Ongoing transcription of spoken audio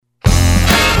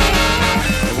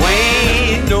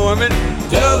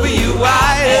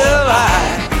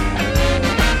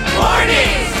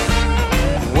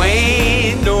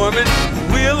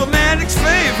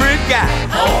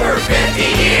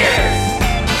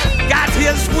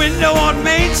window on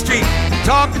Main Street,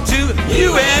 talking to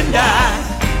you and I.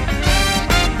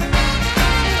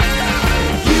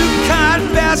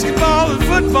 UConn basketball and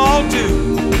football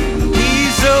too.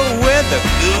 He's a weather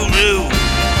guru.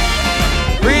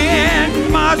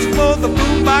 Ran march for the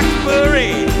boombox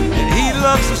parade, and he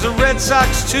loves the Red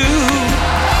Sox too.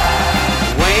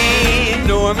 Wayne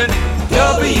Norman,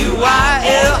 W-I-L-I,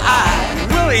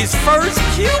 Willie's first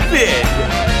Cupid.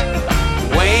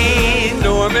 Wayne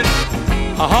Norman,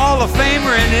 a Hall of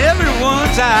Famer in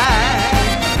everyone's eye.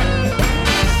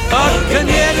 A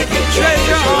Connecticut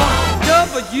treasure on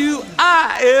W-I-L-I.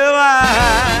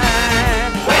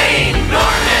 Wayne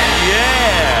Norman!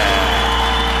 Yeah!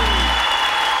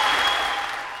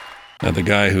 And the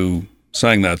guy who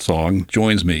sang that song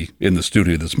joins me in the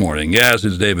studio this morning. Yes,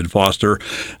 it's David Foster,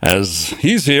 as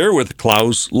he's here with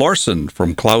Klaus Larsen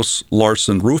from Klaus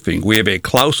Larsen Roofing. We have a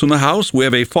Klaus in the house. We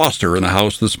have a Foster in the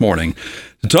house this morning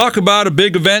to talk about a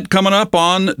big event coming up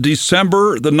on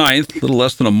December the 9th, a little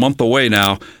less than a month away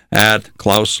now, at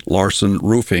Klaus Larsen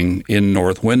Roofing in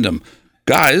North Windham.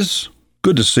 Guys,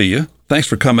 good to see you. Thanks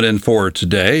for coming in for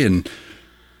today. And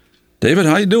David,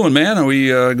 how you doing, man? Are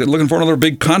we looking for another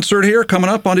big concert here coming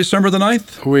up on December the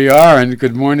 9th? We are, and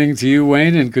good morning to you,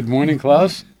 Wayne, and good morning,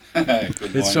 Klaus. Good morning,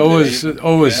 it's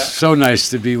always so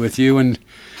nice to be with you and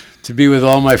to be with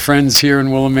all my friends here in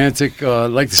Willimantic.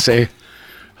 I'd like to say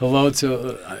hello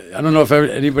to, I don't know if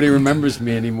anybody remembers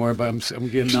me anymore, but I'm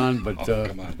getting on. But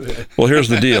come on. Well, here's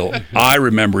the deal. I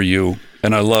remember you,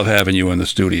 and I love having you in the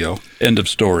studio. End of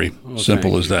story.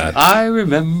 Simple as that. I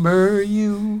remember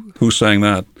you. Who sang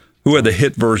that? Who had the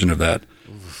hit version of that?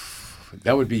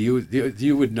 That would be you.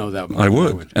 You would know that one. I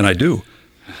would, and I do.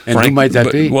 And Frank, who might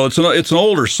that be? Well, it's an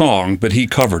older song, but he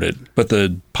covered it. But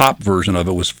the pop version of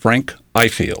it was Frank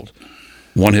Ifield.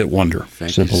 One-hit wonder.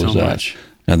 Simple as that. Much.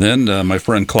 And then my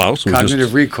friend Klaus was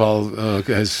Cognitive recall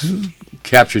has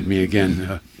captured me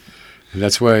again.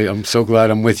 That's why I'm so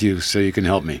glad I'm with you, so you can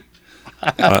help me.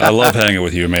 I love hanging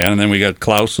with you, man. And then we got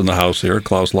Klaus in the house here,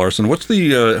 Klaus Larsen. What's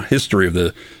the history of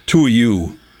the two of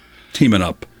you teaming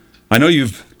up? I know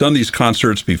you've done these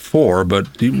concerts before,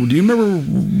 but do you remember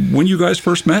when you guys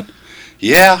first met?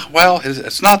 Yeah, well,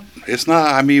 it's not.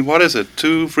 I mean, what is it?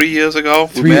 2-3 years ago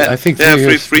we met. I think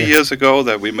 3 years ago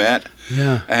that we met.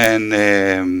 Yeah. And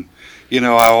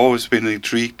I've always been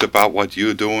intrigued about what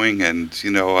you're doing, and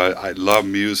I love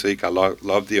music. I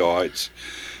love the arts,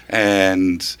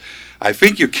 and I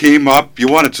think you came up. You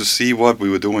wanted to see what we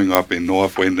were doing up in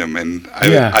North Windham, and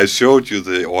I showed you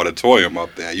the auditorium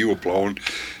up there. You were blown.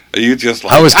 You just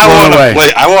like, I was blown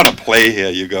away. I want to play here.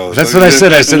 You go. That's what I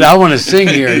said. I said I want to sing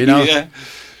here. Yeah.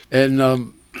 And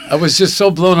I was just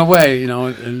so blown away. And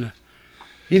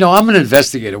I'm an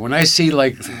investigator. When I see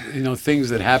things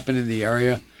that happen in the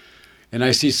area, and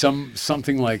I see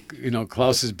something like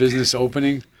Klaus's business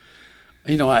opening,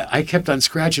 I kept on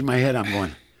scratching my head. I'm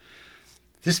going,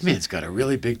 this man's got a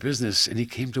really big business, and he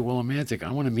came to Willimantic.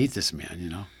 I want to meet this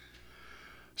man,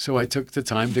 So I took the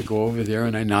time to go over there,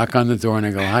 and I knock on the door, and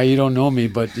I go, "Hi, you don't know me,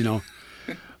 but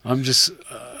I'm just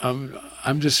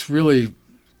really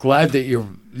glad that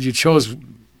you chose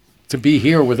to be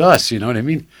here with us." You know what I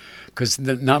mean? Because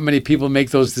not many people make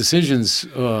those decisions.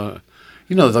 They'll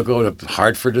go to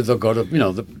Hartford, or they'll go to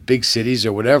the big cities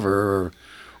or whatever,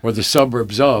 or the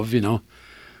suburbs of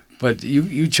But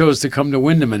you chose to come to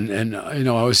Windham, and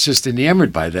I was just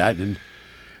enamored by that. And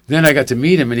then I got to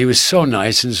meet him, and he was so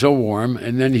nice and so warm.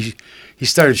 And then he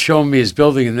started showing me his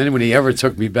building. And then when he ever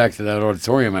took me back to that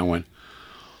auditorium, I went,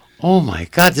 "Oh my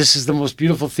God, this is the most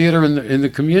beautiful theater in the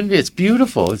community. It's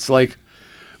beautiful. It's like,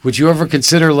 would you ever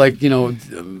consider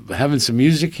having some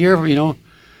music here?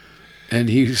 And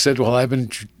he said, "Well, I've been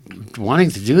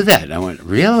wanting to do that." And I went,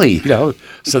 "Really?"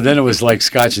 So then it was like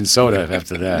scotch and soda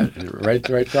after that. Right,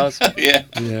 Klaus?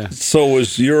 Yeah. So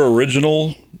was your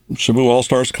original Shaboo All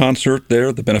Stars concert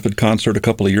there, the benefit concert a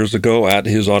couple of years ago at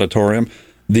his auditorium,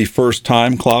 the first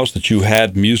time, Klaus, that you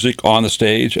had music on the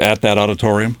stage at that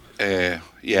auditorium?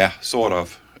 Yeah, sort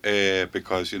of.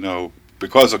 Because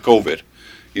of COVID,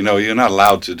 you're not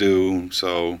allowed to do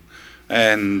so,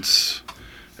 and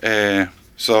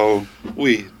so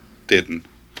we didn't.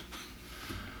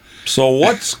 So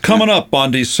what's coming up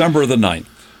on December the 9th?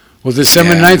 Well,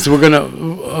 December 9th, we're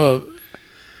gonna.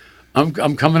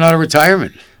 I'm coming out of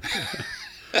retirement.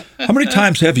 How many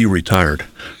times have you retired?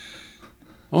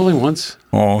 Only once.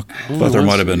 Oh, but there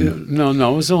might have been.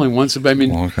 No, it was only once. I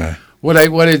mean, okay. What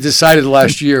I decided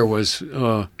last year was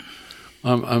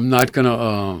I'm not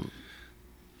gonna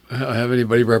have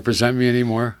anybody represent me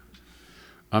anymore.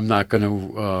 I'm not gonna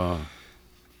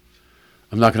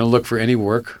look for any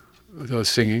work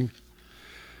singing.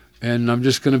 and I'm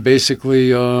just going to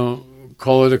basically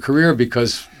call it a career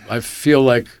because I feel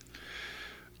like,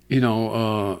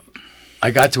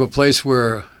 I got to a place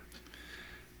where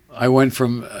I went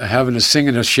from having to sing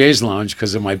in a chaise lounge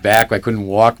because of my back. I couldn't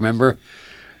walk, remember?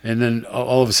 And then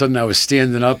all of a sudden I was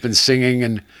standing up and singing,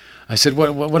 and I said,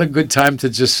 what a good time to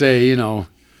just say,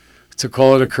 to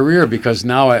call it a career, because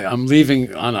now I'm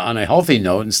leaving on a healthy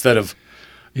note instead of,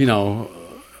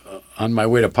 on my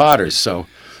way to Potter's. So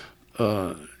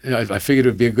I figured it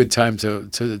would be a good time to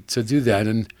do that.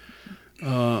 And,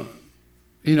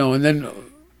 and then,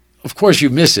 of course, you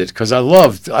miss it because I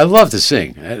love to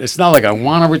sing. It's not like I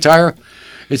want to retire.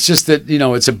 It's just that,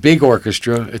 it's a big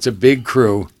orchestra. It's a big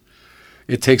crew.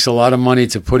 It takes a lot of money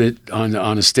to put it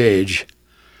on a stage.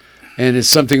 And it's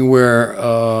something where,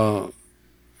 I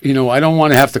don't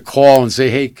want to have to call and say,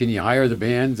 hey, can you hire the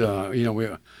band? I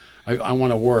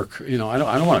want to work. I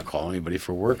don't want to call anybody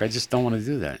for work. I just don't want to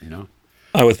do that,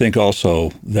 I would think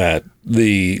also that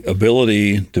the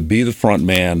ability to be the front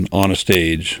man on a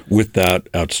stage with that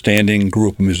outstanding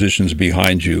group of musicians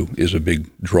behind you is a big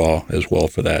draw as well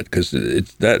for that, because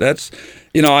that's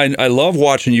I love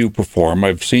watching you perform.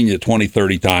 I've seen you 20,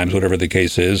 30 times, whatever the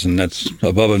case is, and that's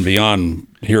above and beyond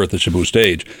here at the Shaboo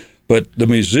stage. But the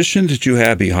musicians that you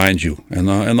have behind you, and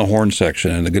the horn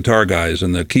section, and the guitar guys,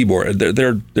 and the keyboard,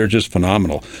 they're just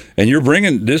phenomenal. And you're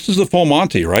bringing, this is the full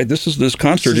Monty, right? This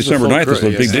concert December 9th. This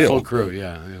is a big deal. Full crew,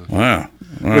 yeah. Wow.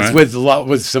 Right.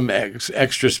 With some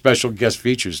extra special guest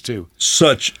features too.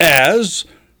 Such as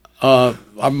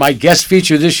my guest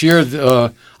feature this year.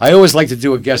 I always like to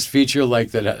do a guest feature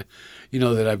like that.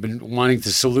 That I've been wanting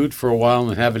to salute for a while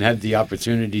and haven't had the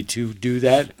opportunity to do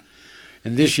that.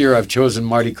 And this year I've chosen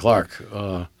Marty Clark,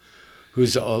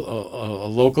 who's a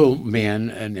local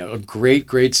man and a great,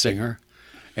 great singer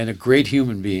and a great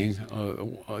human being,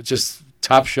 just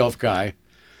top shelf guy.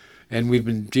 And we've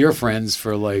been dear friends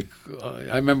for I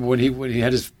remember when he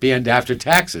had his band After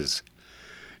Taxes,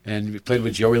 and we played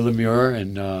with Joey Lemure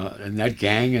and that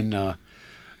gang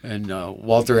and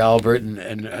Walter Albert,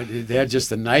 and they had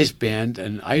just a nice band,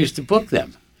 and I used to book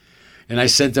them. And I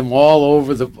sent them all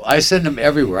over I sent them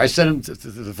everywhere. I sent them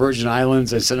to the Virgin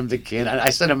Islands. I sent them to Canada. I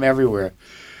sent them everywhere.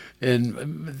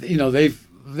 And,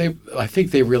 I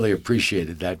think they really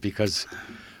appreciated that because,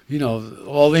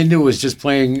 all they knew was just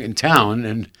playing in town.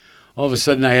 And all of a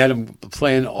sudden I had them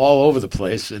playing all over the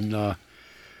place. And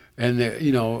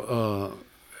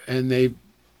they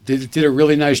did a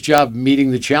really nice job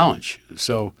meeting the challenge.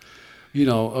 So,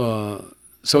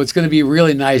 so it's going to be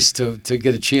really nice to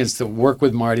get a chance to work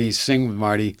with Marty, sing with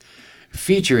Marty,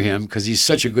 feature him because he's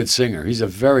such a good singer. He's a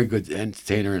very good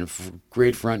entertainer and a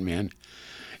great front man.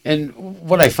 And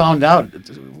what I found out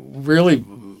really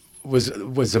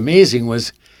was amazing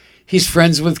was he's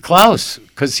friends with Klaus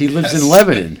because he lives in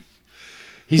Lebanon.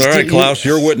 All right, Klaus,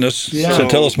 you're a witness. Yeah. So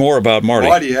tell us more about Marty.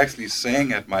 Marty actually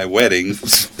sang at my wedding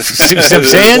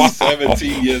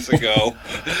 17 years ago.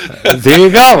 There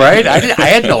you go, right? I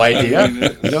had no idea.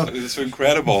 It's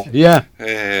incredible. Yeah.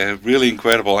 Really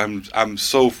incredible. I'm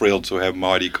so thrilled to have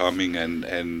Marty coming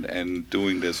and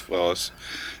doing this for us.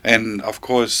 And of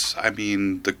course,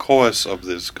 the course of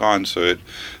this concert,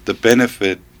 the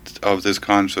benefit of this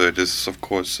concert is, of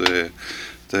course, the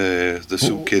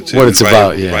Soup Kitchen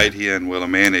right here in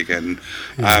Willimantic, and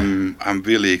I'm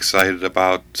really excited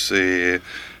about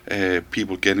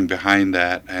people getting behind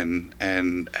that and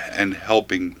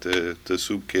helping the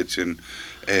Soup Kitchen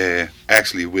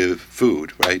actually with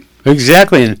food, right?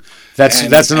 Exactly, and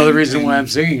that's another reason why I'm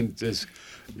singing is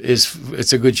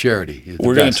it's a good charity.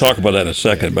 We're going to talk about that in a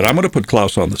second, but I'm going to put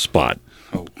Klaus on the spot.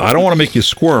 I don't want to make you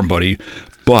squirm, buddy,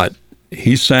 but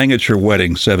he sang at your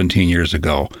wedding 17 years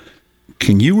ago.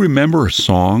 Can you remember a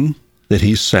song that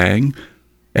he sang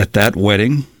at that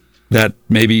wedding that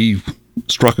maybe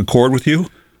struck a chord with you?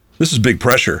 This is big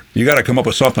pressure. You got to come up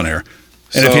with something here.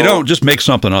 And if you don't, just make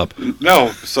something up.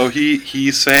 No, so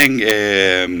he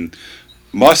sang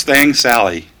Mustang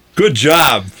Sally. Good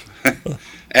job.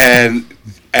 and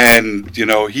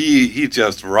he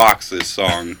just rocks this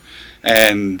song.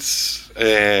 And it's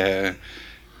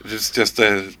just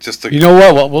a. You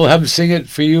know what? We'll have him sing it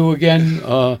for you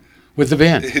again. With the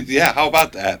band. Yeah, how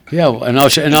about that? Yeah, and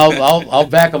I'll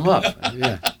back them up.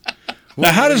 Yeah.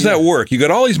 Now, how does that work? You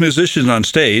got all these musicians on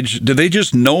stage. Do they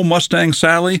just know Mustang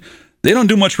Sally? They don't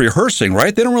do much rehearsing,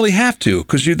 right? They don't really have to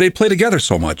because they play together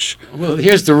so much. Well,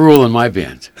 here's the rule in my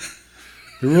band.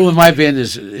 The rule in my band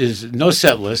is no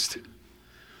set list.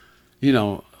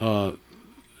 No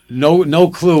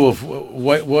clue of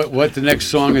what the next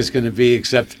song is going to be,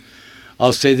 except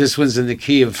I'll say this one's in the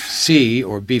key of C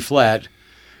or B flat.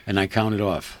 And I count it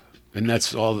off, and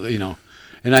that's all.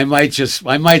 and I might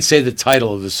say the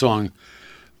title of the song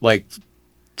like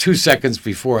 2 seconds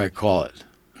before I call it,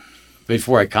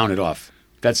 before I count it off.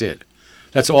 That's it.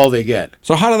 That's all they get.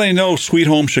 So how do they know Sweet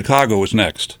Home Chicago is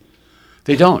next?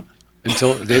 They don't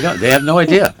until they don't. They have no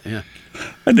idea. Yeah.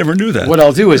 I never knew that. What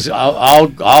I'll do is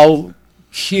I'll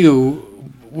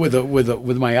cue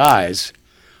with my eyes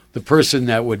the person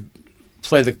that would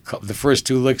play the first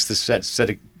two licks to set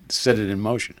it in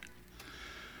motion,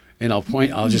 and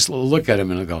I'll just look at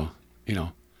him and I'll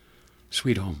go,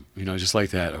 Sweet Home, just like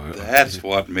that. That's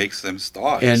what makes them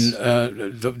stars.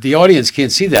 And the audience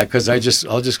can't see that because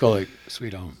I'll just go like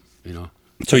Sweet Home,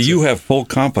 So you have full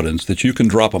confidence that you can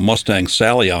drop a Mustang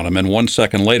Sally on them, and 1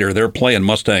 second later they're playing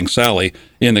Mustang Sally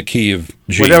in the key of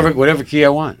G. Whatever key I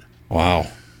want. Wow,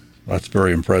 that's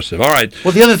very impressive. All right.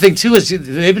 Well, the other thing too is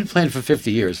they've been playing for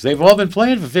 50 years. They've all been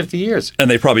playing for 50 years. And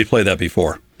they probably played that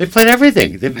before. They played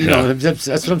everything. That's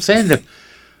what I'm saying.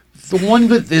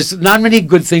 There's not many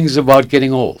good things about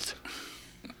getting old,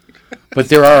 but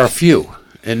there are a few,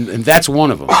 and that's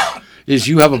one of them. Is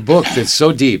you have a book that's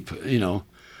so deep,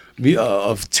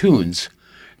 of tunes,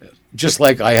 just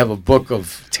like I have a book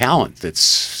of talent that's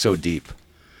so deep,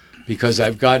 because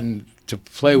I've gotten to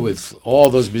play with all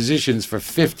those musicians for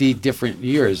 50 different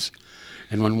years,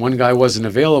 and when one guy wasn't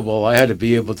available, I had to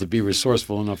be able to be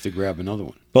resourceful enough to grab another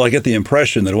one. Well, I get the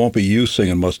impression that it won't be you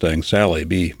singing Mustang Sally. It'll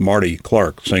be Marty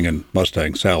Clark singing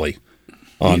Mustang Sally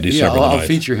on December the 9th. I'll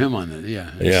feature him on it,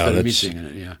 instead of me singing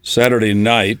it, yeah. Saturday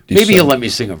night. Maybe he'll let me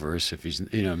sing a verse if he's,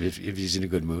 if he's in a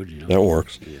good mood, That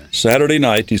works. Yeah. Saturday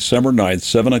night, December 9th,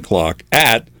 7 o'clock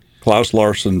at Klaus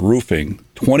Larsen Roofing,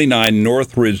 29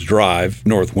 North Ridge Drive,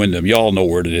 North Windham. You all know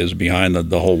where it is, behind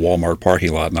the whole Walmart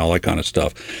parking lot and all that kind of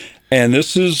stuff. And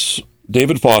this is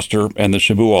David Foster and the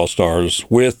Shaboo All Stars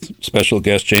with special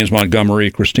guests James Montgomery,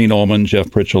 Christine Ullman, Jeff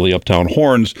Pritchell, the Uptown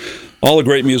Horns. All the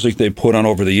great music they've put on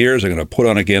over the years, they're going to put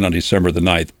on again on December the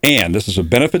 9th. And this is a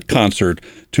benefit concert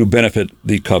to benefit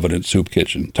the Covenant Soup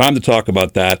Kitchen. Time to talk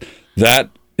about that. That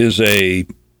is a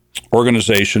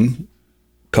organization,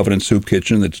 Covenant Soup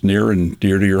Kitchen, that's near and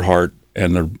dear to your heart,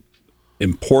 and the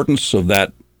importance of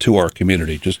that to our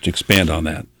community. Just expand on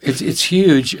that. It's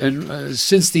huge, and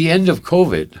since the end of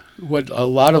COVID, what a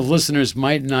lot of listeners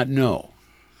might not know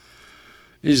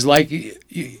is like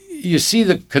you see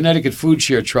the Connecticut Food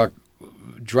Share truck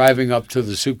driving up to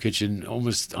the soup kitchen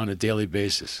almost on a daily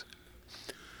basis.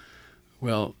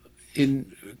 Well,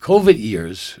 in COVID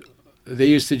years, they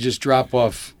used to just drop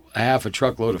off half a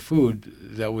truckload of food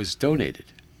that was donated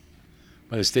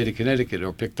by the state of Connecticut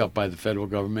or picked up by the federal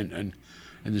government, and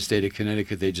in the state of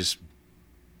Connecticut, they just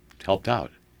helped out.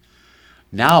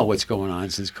 Now what's going on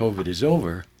since COVID is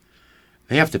over,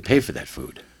 they have to pay for that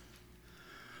food.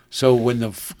 So when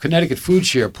the Connecticut Food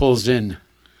Share pulls in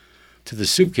to the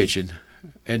soup kitchen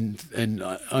and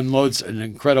unloads an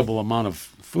incredible amount of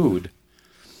food,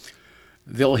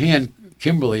 they'll hand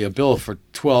Kimberly a bill for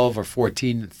 $12,000 or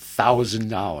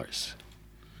 $14,000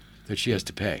 that she has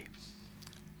to pay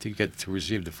to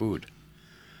receive the food.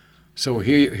 So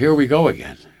here we go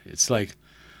again. It's like,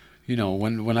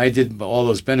 when I did all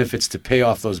those benefits to pay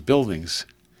off those buildings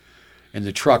and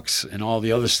the trucks and all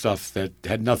the other stuff that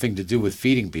had nothing to do with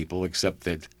feeding people except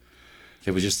that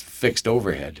they were just fixed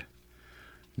overhead.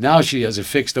 Now she has a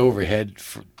fixed overhead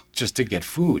just to get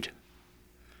food.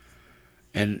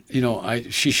 And,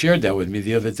 she shared that with me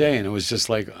the other day, and it was just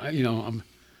like,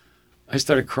 I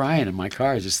started crying in my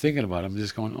car just thinking about it. I'm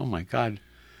just going, oh, my God.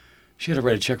 She had to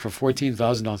write a check for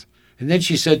 $14,000. And then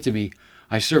she said to me,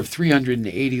 I served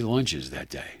 380 lunches that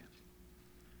day.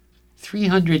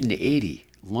 380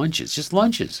 lunches, just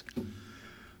lunches.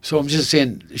 So I'm just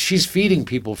saying, she's feeding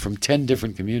people from 10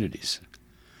 different communities.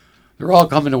 They're all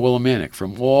coming to Willimantic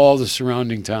from all the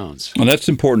surrounding towns. And that's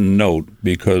important to note,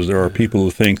 because there are people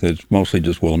who think that it's mostly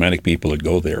just Willimantic people that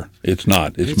go there. It's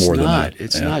not. It's more than that.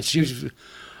 It's not.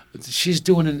 She's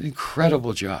doing an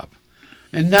incredible job.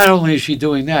 And not only is she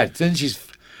doing that, then she's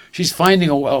finding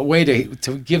a way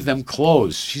to give them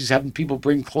clothes. She's having people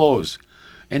bring clothes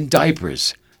and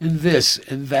diapers and this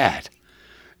and that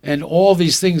and all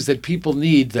these things that people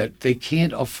need that they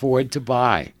can't afford to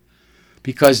buy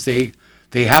because they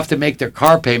have to make their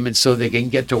car payments so they can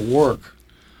get to work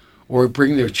or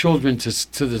bring their children to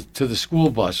the school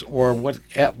bus or what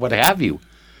have you,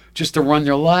 just to run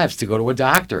their lives, to go to a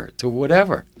doctor, to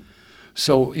whatever.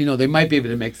 So, they might be able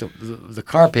to make the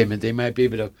car payment. They might be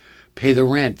able to pay the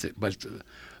rent, but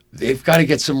they've got to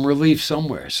get some relief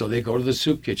somewhere. So they go to the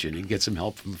soup kitchen and get some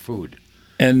help from food.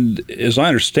 And as I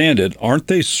understand it, aren't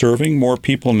they serving more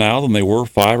people now than they were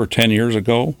 5 or 10 years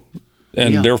ago?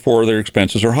 And therefore their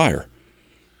expenses are higher.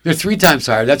 They're 3 times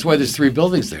higher. That's why there's 3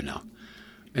 buildings there now.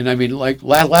 And I mean, like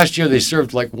last year they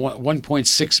served like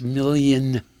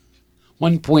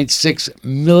 1.6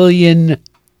 million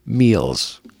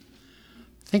meals.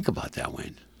 Think about that,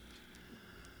 Wayne.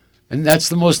 And that's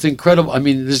the most incredible. I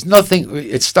mean, there's nothing.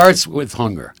 It starts with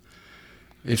hunger.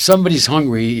 If somebody's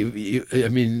hungry, I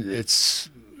mean, it's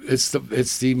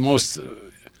the most.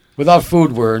 Without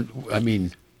food,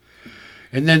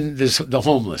 and then there's the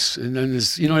homeless, and then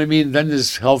there's, you know what I mean. Then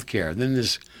there's healthcare. Then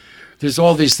there's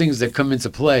all these things that come into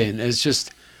play, and it's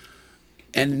just.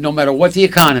 And no matter what the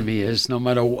economy is, no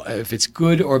matter if it's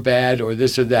good or bad or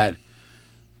this or that,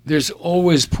 there's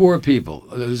always poor people.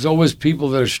 There's always people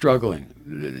that are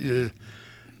struggling.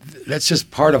 That's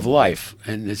just part of life,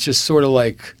 and it's just sort of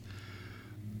like.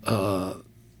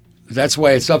 That's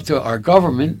why it's up to our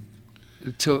government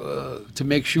to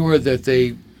make sure that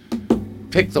they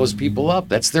pick those people up.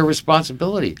 That's their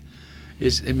responsibility.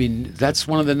 That's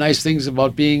one of the nice things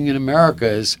about being in America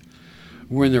is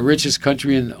we're in the richest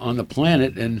country on the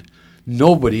planet, and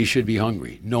nobody should be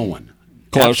hungry. No one.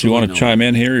 Klaus, you want to chime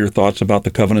in here? Your thoughts about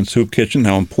the Covenant Soup Kitchen,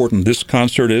 how important this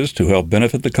concert is to help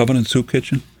benefit the Covenant Soup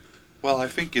Kitchen? Well, I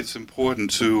think it's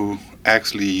important to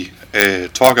actually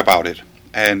talk about it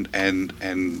and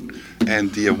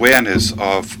the awareness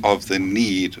of the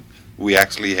need we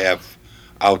actually have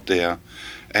out there.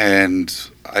 And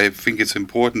I think it's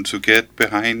important to get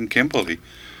behind Kimberly,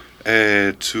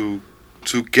 to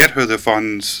get her the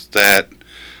funds that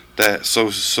so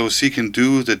she can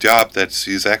do the job that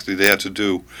she's actually there to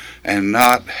do, and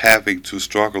not having to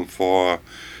struggle for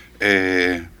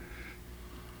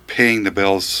paying the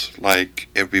bills like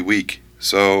every week.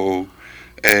 So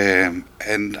and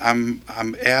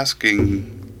I'm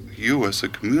asking you as a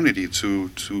community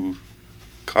to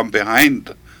come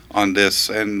behind on this,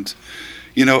 and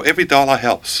every dollar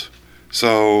helps.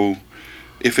 So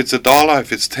if it's $1,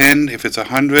 if it's 10, if it's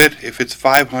 100, if it's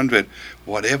 500,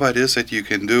 whatever it is that you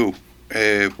can do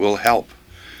will help.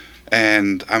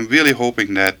 And I'm really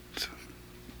hoping that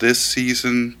this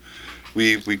season,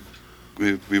 we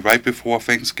right before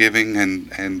Thanksgiving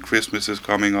and Christmas is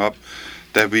coming up,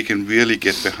 that we can really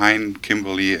get behind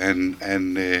Kimberly and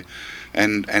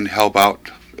help out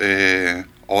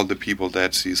all the people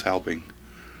that she's helping.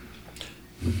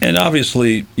 And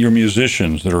obviously, your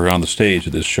musicians that are on the stage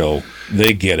of this show,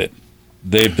 they get it.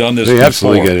 They've done this before. They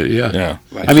absolutely get it, yeah.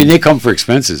 Right. I mean, they come for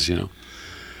expenses, Yeah.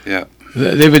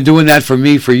 They've been doing that for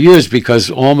me for years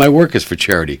because all my work is for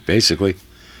charity, basically.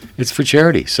 It's for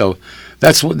charity. So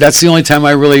that's the only time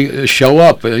I really show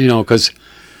up, because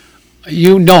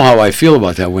you know how I feel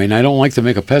about that, Wayne. I don't like to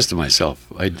make a pest of myself.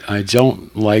 I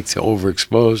don't like to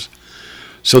overexpose.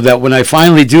 So that when I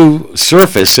finally do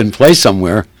surface and play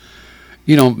somewhere,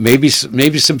 maybe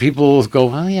some people will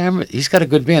go, oh yeah, he's got a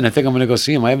good band. I think I'm going to go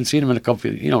see him. I haven't seen him in a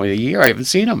year. I haven't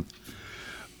seen him.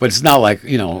 But it's not like,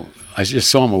 I just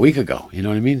saw him a week ago. You know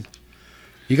what I mean?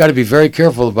 You got to be very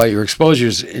careful about your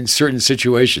exposures in certain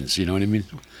situations. You know what I mean?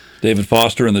 David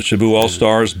Foster and the Shaboo All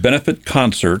Stars benefit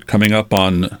concert coming up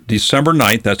on December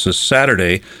 9th. That's a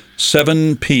Saturday,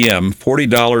 7 p.m.,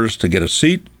 $40 to get a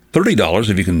seat, $30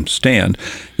 if you can stand.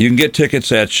 You can get tickets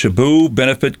at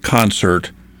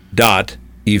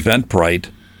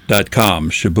ShabooBenefitConcert.eventbrite.com.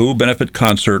 Shaboo Benefit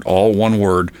Concert, all one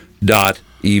word,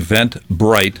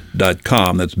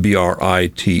 .eventbrite.com. That's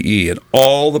BRITE. And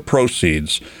all the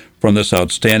proceeds from this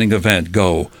outstanding event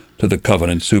go to the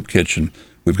Covenant Soup Kitchen.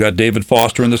 We've got David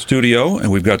Foster in the studio,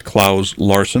 and we've got Klaus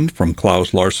Larsen from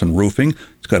Klaus Larsen Roofing.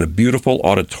 He's got a beautiful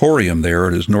auditorium there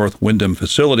at his North Windham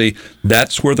facility.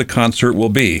 That's where the concert will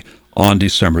be on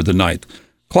December the 9th.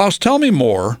 Klaus, tell me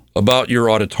more about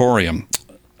your auditorium.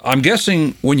 I'm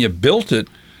guessing when you built it,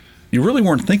 you really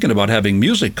weren't thinking about having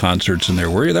music concerts in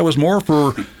there, were you? That was more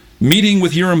for meeting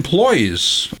with your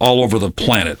employees all over the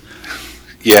planet.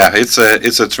 Yeah, it's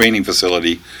a training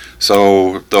facility.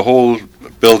 So the whole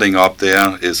building up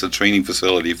there is a training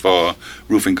facility for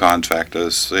roofing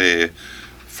contractors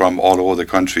from all over the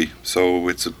country. So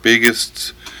it's the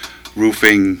biggest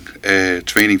roofing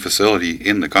training facility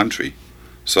in the country.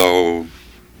 So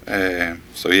here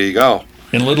you go.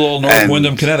 In little old North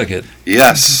Windham, Connecticut.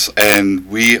 Yes, and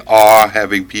we are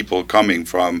having people coming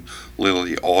from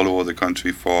literally all over the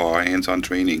country for hands-on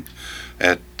training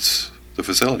at the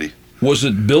facility. Was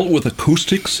it built with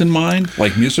acoustics in mind,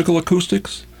 like musical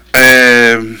acoustics?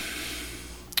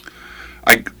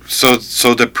 So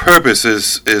the purpose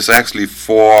is actually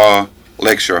for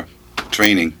lecture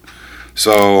training.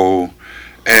 So,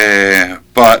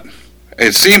 but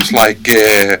it seems like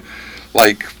you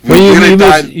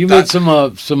made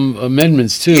some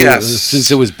amendments too. Yes. Since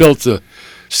it was built to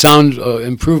sound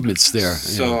improvements there.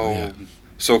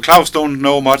 So Klaus don't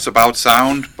know much about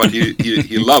sound, but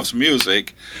he loves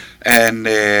music, and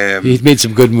He's made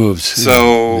some good moves.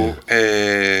 so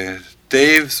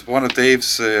one of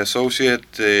Dave's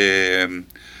associate,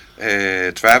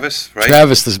 Travis, right?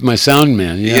 Travis is my sound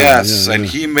man. Yeah, Yes, yeah, and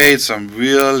yeah. he made some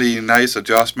really nice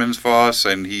adjustments for us,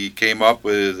 and he came up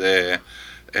with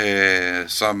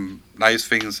some nice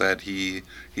things that he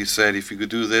said, if you could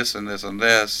do this and this and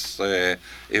this,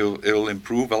 it'll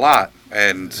improve a lot,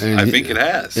 and I think it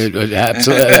has. It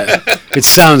absolutely. It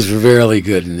sounds really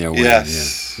good in there.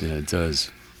 Yes. Yeah, it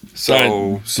does.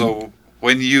 So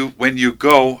when you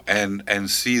go and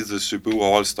see the Shaboo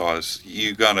All Stars,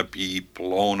 you're gonna be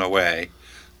blown away.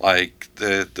 Like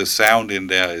the sound in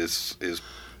there is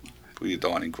pretty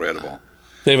darn incredible.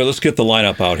 David, let's get the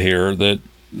lineup out here.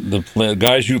 The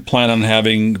guys you plan on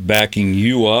having backing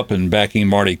you up and backing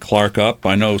Marty Clark up.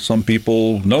 I know some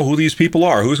people know who these people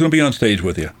are. Who's going to be on stage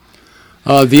with you?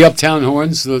 The Uptown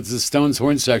Horns, the Stones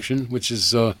horn section, which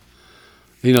is,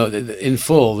 in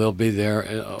full, they'll be there,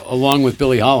 along with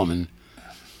Billy Holloman,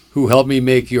 who helped me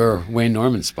make your Wayne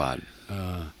Norman spot.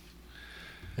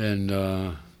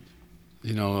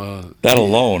 That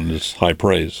alone is high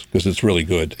praise because it's really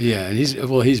good. Yeah, and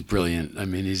he's brilliant. I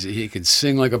mean, he can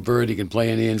sing like a bird. He can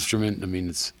play any instrument. I mean,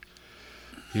 it's,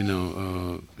 he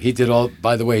did all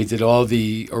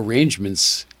the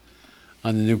arrangements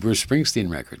on the new Bruce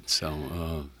Springsteen record.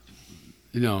 So,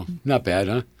 not bad,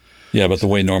 huh? Yeah, but the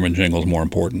Wayne Norman jingle is more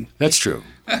important. That's true.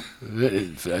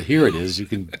 Here it is. You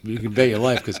can bet your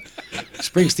life because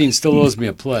Springsteen still owes me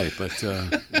a play. But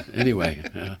anyway,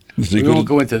 we won't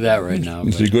go into that right now.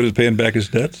 Is he good at paying back his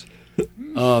debts?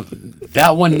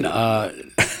 That one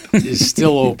is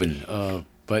still open,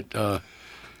 but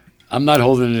I'm not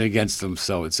holding it against him.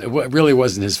 So it really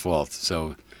wasn't his fault.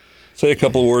 So say a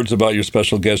couple words about your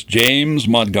special guest, James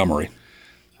Montgomery.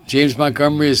 James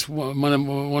Montgomery is one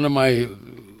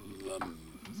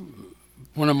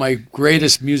of my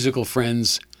greatest musical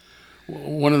friends.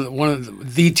 One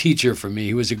of the teacher for me.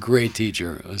 He was a great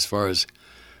teacher as far as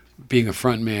being a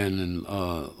front man and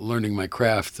learning my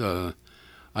craft. I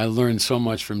learned so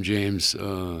much from James,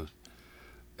 and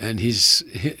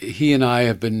he and I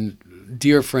have been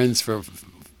dear friends for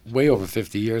way over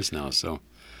 50 years now. So,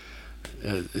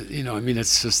 it's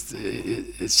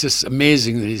just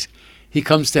amazing that he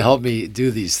comes to help me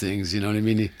do these things. You know what I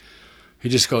mean? He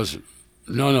just goes,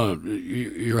 No,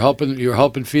 you're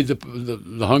helping feed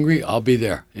the hungry. I'll be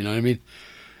there. You know what I mean?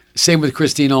 Same with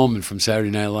Christine Ullman from Saturday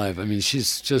Night Live. I mean,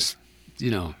 she's just,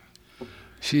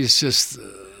 she's just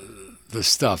the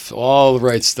stuff, all the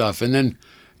right stuff. And then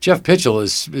Jeff Pitchell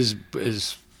is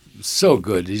so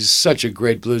good. He's such a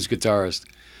great blues guitarist,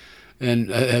 and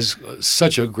has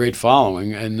such a great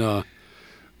following. And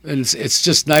it's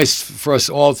just nice for us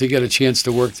all to get a chance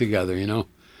to work together.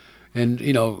 And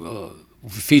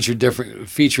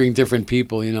featuring different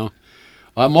people.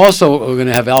 I'm also going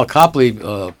to have Al Copley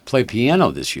play piano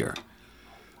this year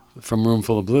from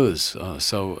Roomful of Blues.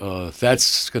 So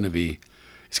that's going to be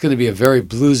a very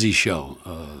bluesy show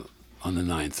on the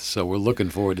 9th. So we're looking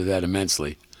forward to that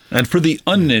immensely. And for the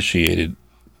uninitiated,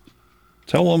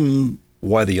 tell them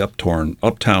why the Uptown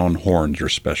Horns are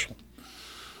special.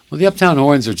 Well, the Uptown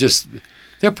Horns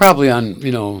they're probably on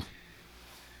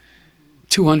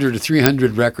 200 to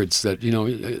 300 records that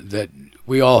that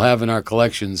we all have in our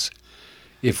collections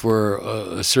if we're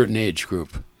a certain age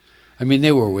group. I mean,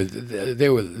 they were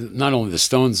not only the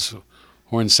Stones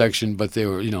horn section, but they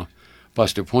were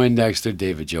Buster Poindexter,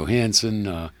 David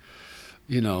Johansen,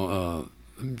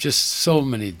 just so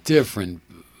many different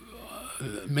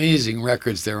amazing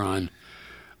records they're on.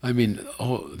 I mean,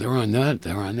 they're on that,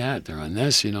 they're on that, they're on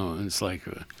this, and it's like,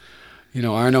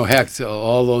 Arno Hecht,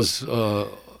 all those.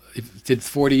 He did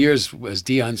 40 years as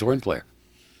Dion's horn player.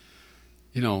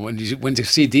 When you went to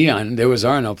see Dion, there was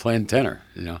Arno playing tenor.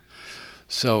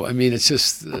 So I mean, it's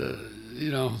just they're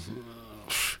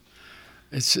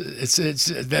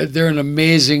an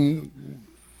amazing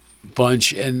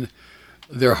bunch, and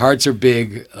their hearts are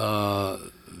big.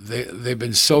 They've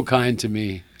been so kind to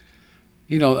me.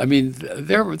 I mean,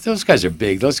 those guys are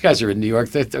big. Those guys are in New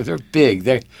York. They're big.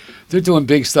 They're doing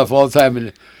big stuff all the time,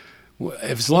 and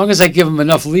as long as I give them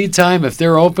enough lead time, if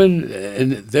they're open,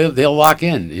 and they'll lock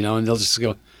in, and they'll just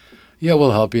go, yeah,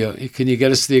 we'll help you. Can you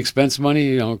get us the expense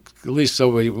money, at least so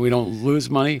we don't lose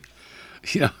money,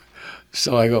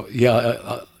 So I go,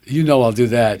 yeah, I'll do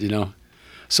that,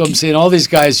 So I'm saying all these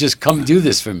guys just come do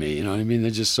this for me, I mean?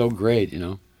 They're just so great,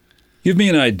 Give me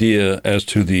an idea as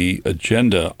to the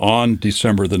agenda on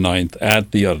December the 9th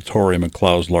at the auditorium at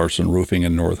Klaus Larsen Roofing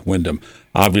in North Windham.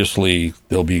 Obviously,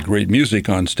 there'll be great music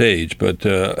on stage, but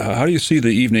how do you see the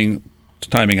evening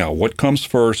timing out? What comes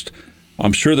first?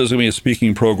 I'm sure there's going to be a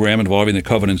speaking program involving the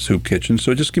Covenant Soup Kitchen.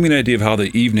 So just give me an idea of how the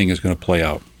evening is going to play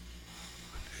out.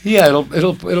 Yeah,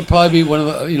 it'll probably be one of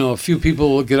the, a few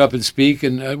people will get up and speak,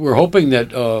 and we're hoping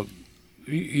that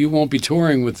you won't be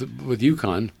touring with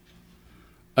UConn.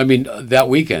 I mean, that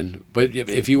weekend. But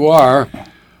if you are,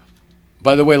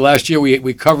 by the way, last year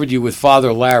we covered you with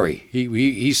Father Larry.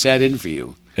 He sat in for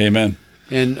you. Amen.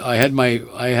 And I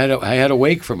had a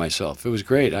wake for myself. It was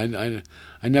great. I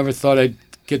never thought I'd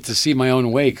get to see my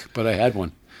own wake, but I had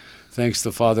one, thanks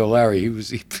to Father Larry. It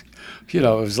was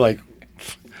like.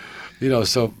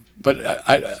 So, but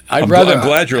I'm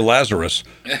glad you're Lazarus.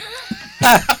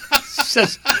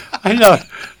 I know.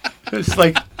 It's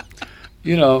like,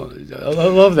 I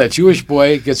love that Jewish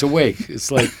boy gets awake.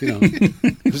 It's like,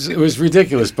 it was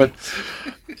ridiculous. But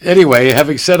anyway,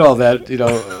 having said all that,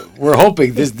 we're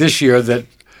hoping this year that,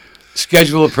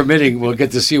 schedule permitting, we'll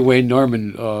get to see Wayne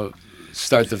Norman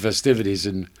start the festivities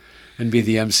and be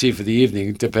the MC for the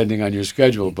evening, depending on your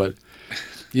schedule. But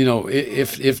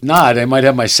if not, I might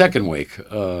have my second wake.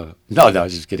 No,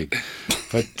 just kidding.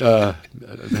 But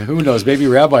who knows? Maybe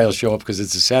Rabbi will show up because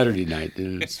it's a Saturday night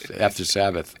and it's after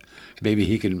Sabbath. Maybe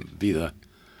he can be the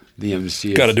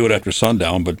MC. Got to do it after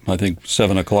sundown, but I think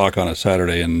 7 o'clock on a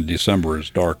Saturday in December is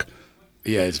dark.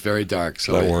 Yeah, it's very dark.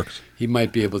 So that works. He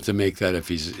might be able to make that if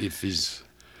he's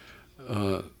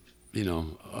up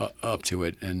to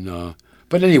it. And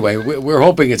but anyway, we're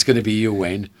hoping it's going to be you,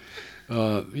 Wayne.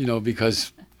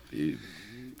 Because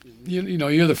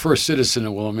you're the first citizen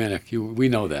of Willimantic. We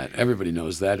know that. Everybody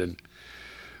knows that, and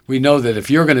we know that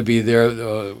if you're going to be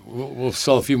there, we'll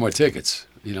sell a few more tickets.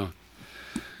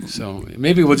 So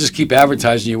maybe we'll just keep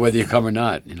advertising you whether you come or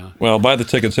not. Well, buy the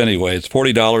tickets anyway. It's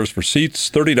 $40 for seats,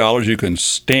 $30 you can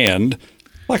stand,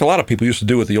 like a lot of people used to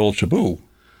do at the old Shaboo.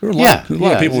 A lot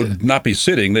of people would not be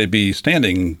sitting; they'd be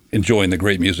standing, enjoying the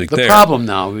great music there. The problem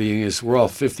now being is we're all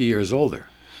 50 years older.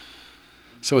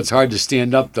 So it's hard to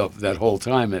stand up that whole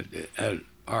time at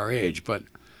our age. But,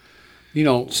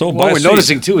 what we're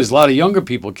noticing, too, is a lot of younger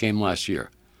people came last year.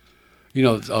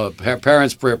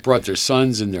 Parents brought their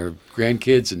sons and their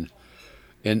grandkids, and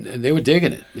they were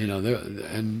digging it,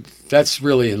 and that's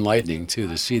really enlightening, too,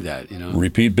 to see that,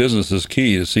 Repeat business is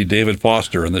key to see David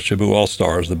Foster and the Shaboo All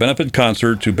Stars, the benefit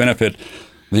concert to benefit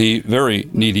the very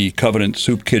needy Covenant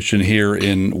Soup Kitchen here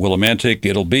in Willimantic.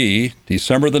 It'll be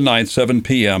December the 9th, 7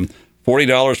 p.m.,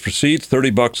 $40 for seats,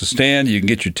 $30 a stand. You can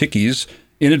get your tickies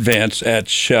in advance at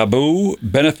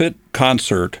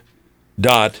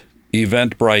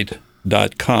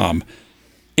shaboobenefitconcert.eventbrite.com.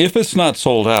 If it's not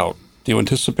sold out, do you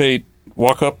anticipate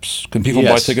walk-ups? Can people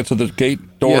buy tickets at the gate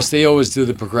door? Yes, they always do.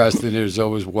 The procrastinators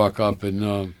always walk up,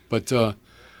 and the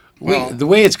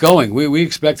way it's going, we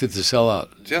expect it to sell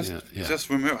out. Just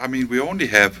remember, I mean, we only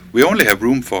have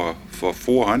room for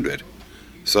 400.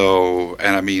 So,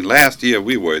 and I mean, last year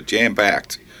we were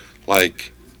jam-packed.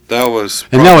 Like, that was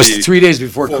and that was 3 days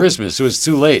before Christmas. It was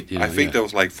too late. I think that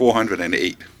was like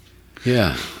 408.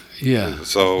 Yeah.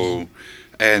 So,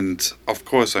 and of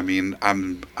course, I mean,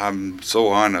 I'm so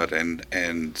honored, and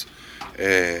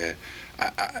I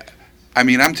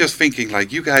mean, I'm just thinking,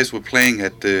 like, you guys were playing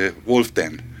at the Wolf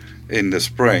Den in the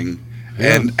spring,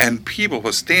 and people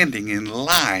were standing in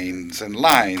lines and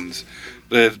lines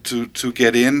to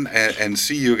get in and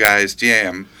see you guys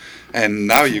jam, and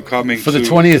now you're coming for the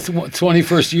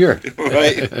 21st year,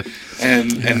 right?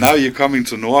 and now you're coming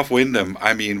to North Windham.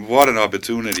 I mean, what an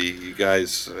opportunity, you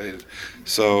guys!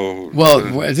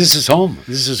 This is home.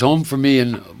 This is home for me.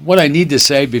 And what I need to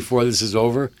say before this is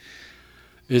over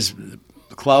is,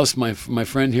 Klaus, my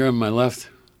friend here on my left.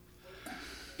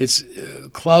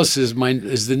 Klaus is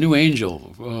the new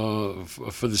angel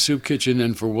for the Soup Kitchen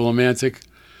and for Willimantic.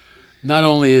 Not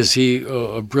only is he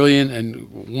a brilliant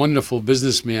and wonderful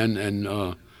businessman, and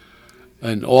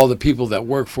all the people that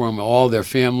work for him, all their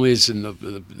families and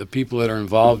the people that are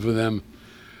involved with them,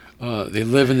 they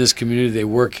live in this community, they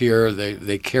work here,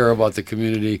 they care about the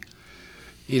community.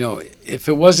 If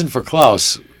it wasn't for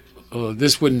Klaus,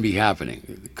 this wouldn't be happening,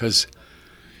 because,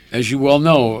 as you well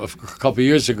know, a couple of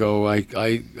years ago, I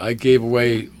gave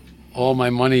away all my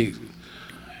money.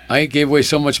 I gave away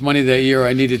so much money that year,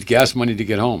 I needed gas money to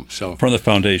get home. So from the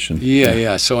foundation.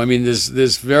 Yeah. So I mean,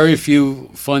 there's very few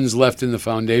funds left in the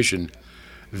foundation,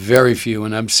 very few,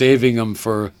 and I'm saving them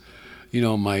for,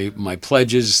 my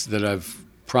pledges that I've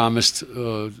promised,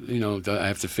 that I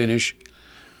have to finish,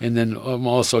 and then I'm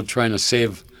also trying to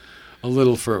save a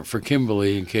little for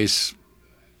Kimberly in case,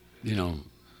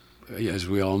 as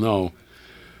we all know,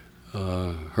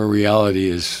 her reality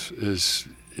is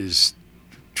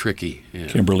tricky. Yeah.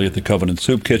 Kimberly at the Covenant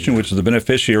Soup Kitchen, which is the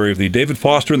beneficiary of the David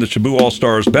Foster and the Shaboo All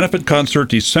Stars benefit concert,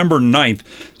 December 9th,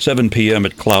 7 p.m.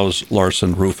 at Klaus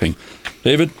Larsen Roofing.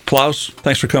 David, Klaus,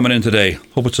 thanks for coming in today.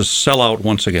 Hope it's a sellout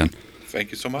once again. Thank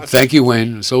you so much. Thank you,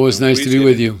 Wayne. It's always nice to be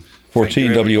with you.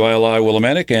 14 WILI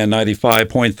Willimantic and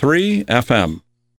 95.3 FM.